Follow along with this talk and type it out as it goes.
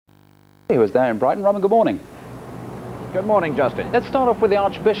who was there in Brighton. Robin, good morning. Good morning, Justin. Let's start off with the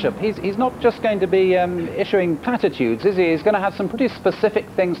Archbishop. He's not just going to be issuing platitudes, is he? He's going to have some pretty specific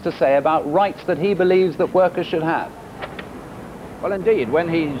things to say about rights that he believes that workers should have. Well, indeed, when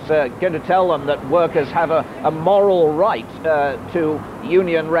he's going to tell them that workers have a moral right to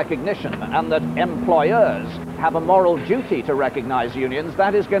union recognition and that employers have a moral duty to recognise unions,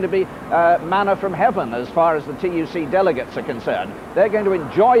 that is going to be manna from heaven as far as the TUC delegates are concerned. They're going to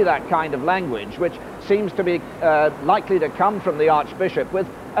enjoy that kind of language, which seems to be likely to come from the Archbishop with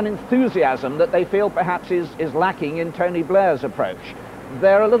an enthusiasm that they feel perhaps is lacking in Tony Blair's approach.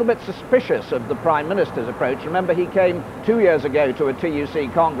 They're a little bit suspicious of the Prime Minister's approach. Remember, he came 2 years ago to a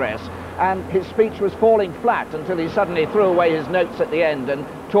TUC Congress, and his speech was falling flat until he suddenly threw away his notes at the end and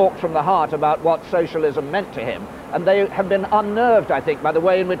talked from the heart about what socialism meant to him. And they have been unnerved, I think, by the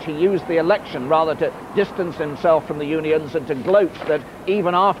way in which he used the election rather to distance himself from the unions and to gloat that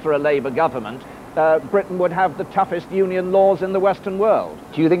even after a Labour government, Britain would have the toughest union laws in the Western world.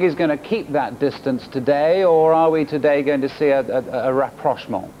 Do you think he's going to keep that distance today, or are we today going to see a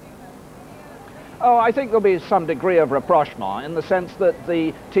rapprochement? Oh, I think there'll be some degree of rapprochement in the sense that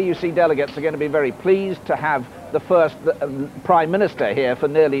the TUC delegates are going to be very pleased to have the first Prime Minister here for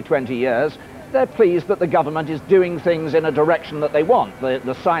nearly 20 years. They're pleased that the government is doing things in a direction that they want.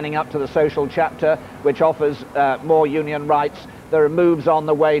 The signing up to the social chapter, which offers more union rights. There are moves on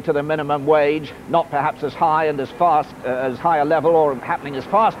the way to the minimum wage, not perhaps as high and as fast, as high a level or happening as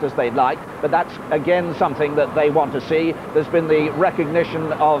fast as they'd like, but that's again something that they want to see. There's been the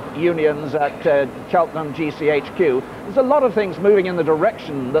recognition of unions at Cheltenham GCHQ. There's a lot of things moving in the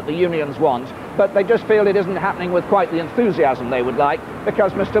direction that the unions want, but they just feel it isn't happening with quite the enthusiasm they would like,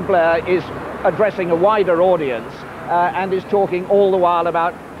 because Mr. Blair is addressing a wider audience and is talking all the while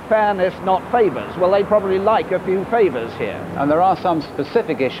about fairness, not favours. Well, they probably like a few favours here. And there are some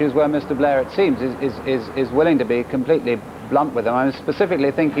specific issues where Mr. Blair, it seems, is willing to be completely blunt with them. I'm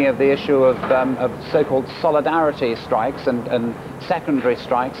specifically thinking of the issue of so-called solidarity strikes and secondary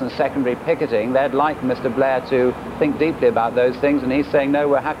strikes and secondary picketing. They'd like Mr. Blair to think deeply about those things, and he's saying, no,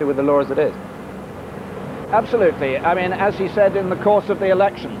 we're happy with the law as it is. Absolutely. I mean, as he said in the course of the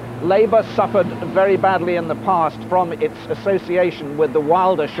election, Labour suffered very badly in the past from its association with the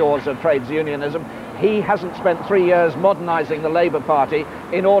wilder shores of trades unionism. He hasn't spent 3 years modernising the Labour Party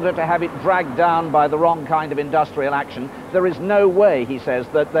in order to have it dragged down by the wrong kind of industrial action. There is no way, he says,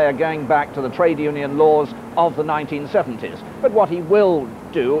 that they're going back to the trade union laws of the 1970s. But what he will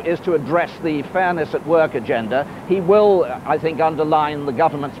do is to address the fairness at work agenda. He will, I think, underline the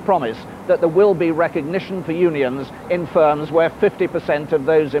government's promise that there will be recognition for unions in firms where 50% of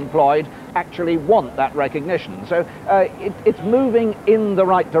those employed actually want that recognition. So it's moving in the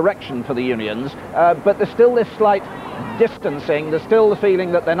right direction for the unions, but there's still this slight distancing. There's still the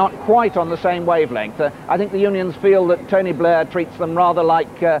feeling that they're not quite on the same wavelength. I think the unions feel that Tony Blair treats them rather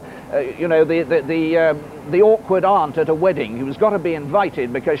like, you know, the awkward aunt at a wedding who's got to be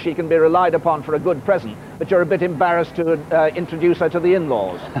invited because she can be relied upon for a good present, but you're a bit embarrassed to introduce her to the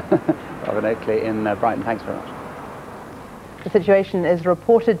in-laws. Robin Oakley in Brighton, thanks very much. The situation is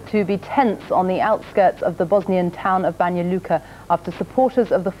reported to be tense on the outskirts of the Bosnian town of Banja Luka after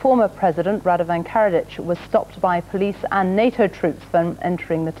supporters of the former president, Radovan Karadzic, were stopped by police and NATO troops from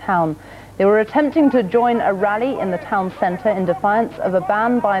entering the town. They were attempting to join a rally in the town centre in defiance of a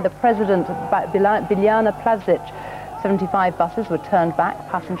ban by the president, Biljana Plavsic. 75 buses were turned back.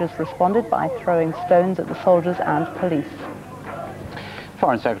 Passengers responded by throwing stones at the soldiers and police.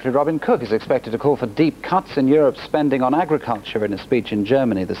 Foreign Secretary Robin Cook is expected to call for deep cuts in Europe's spending on agriculture in a speech in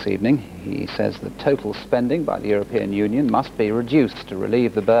Germany this evening. He says that total spending by the European Union must be reduced to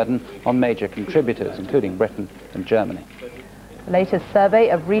relieve the burden on major contributors, including Britain and Germany. The latest survey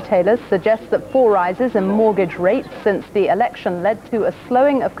of retailers suggests that 4 rises in mortgage rates since the election led to a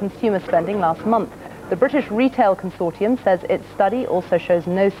slowing of consumer spending last month. The British Retail Consortium says its study also shows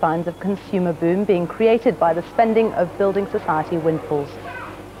no signs of consumer boom being created by the spending of building society windfalls.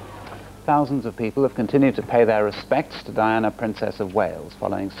 Thousands of people have continued to pay their respects to Diana, Princess of Wales,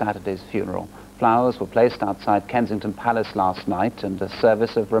 following Saturday's funeral. Flowers were placed outside Kensington Palace last night, and a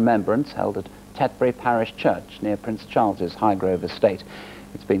service of remembrance held at Tetbury Parish Church near Prince Charles's Highgrove estate.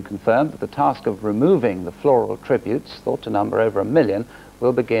 It's been confirmed that the task of removing the floral tributes, thought to number over 1 million,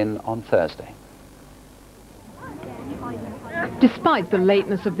 will begin on Thursday. Despite the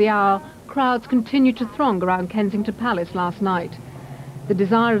lateness of the hour, crowds continued to throng around Kensington Palace last night. The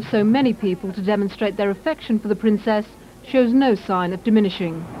desire of so many people to demonstrate their affection for the princess shows no sign of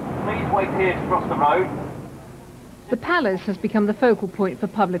diminishing. Please wait here to cross the road. The palace has become the focal point for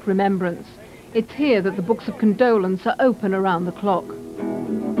public remembrance. It's here that the books of condolence are open around the clock.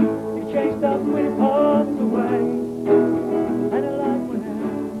 ourselves we passed away, and a life went out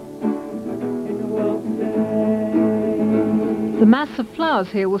in the world today. The mass of flowers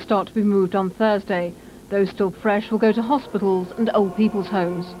here will start to be moved on Thursday. Those still fresh will go to hospitals and old people's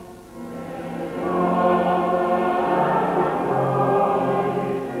homes.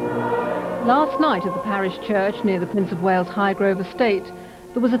 Last night at the parish church near the Prince of Wales Highgrove estate,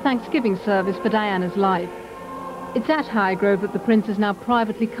 there was a Thanksgiving service for Diana's life. It's at Highgrove that the Prince is now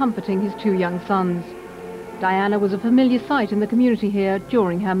privately comforting his 2 young sons. Diana was a familiar sight in the community here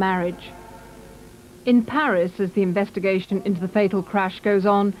during her marriage. In Paris, as the investigation into the fatal crash goes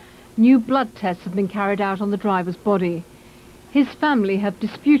on, new blood tests have been carried out on the driver's body. His family have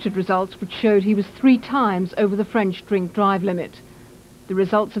disputed results which showed he was 3 times over the French drink-drive limit. The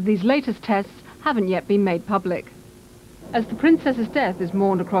results of these latest tests haven't yet been made public. As the princess's death is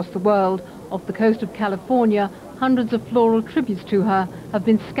mourned across the world, off the coast of California, hundreds of floral tributes to her have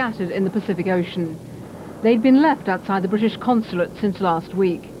been scattered in the Pacific Ocean. They'd been left outside the British consulate since last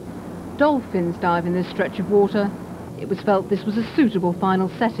week. Dolphins dive in this stretch of water. It was felt this was a suitable final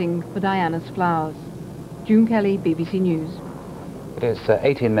setting for Diana's flowers. June Kelly, BBC News. It is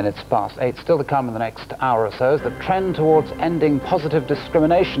 18 minutes past 8. Still to come in the next hour or so as the trend towards ending positive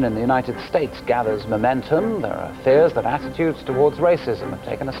discrimination in the United States gathers momentum. There are fears that attitudes towards racism have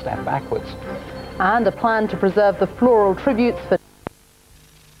taken a step backwards. And a plan to preserve the floral tributes for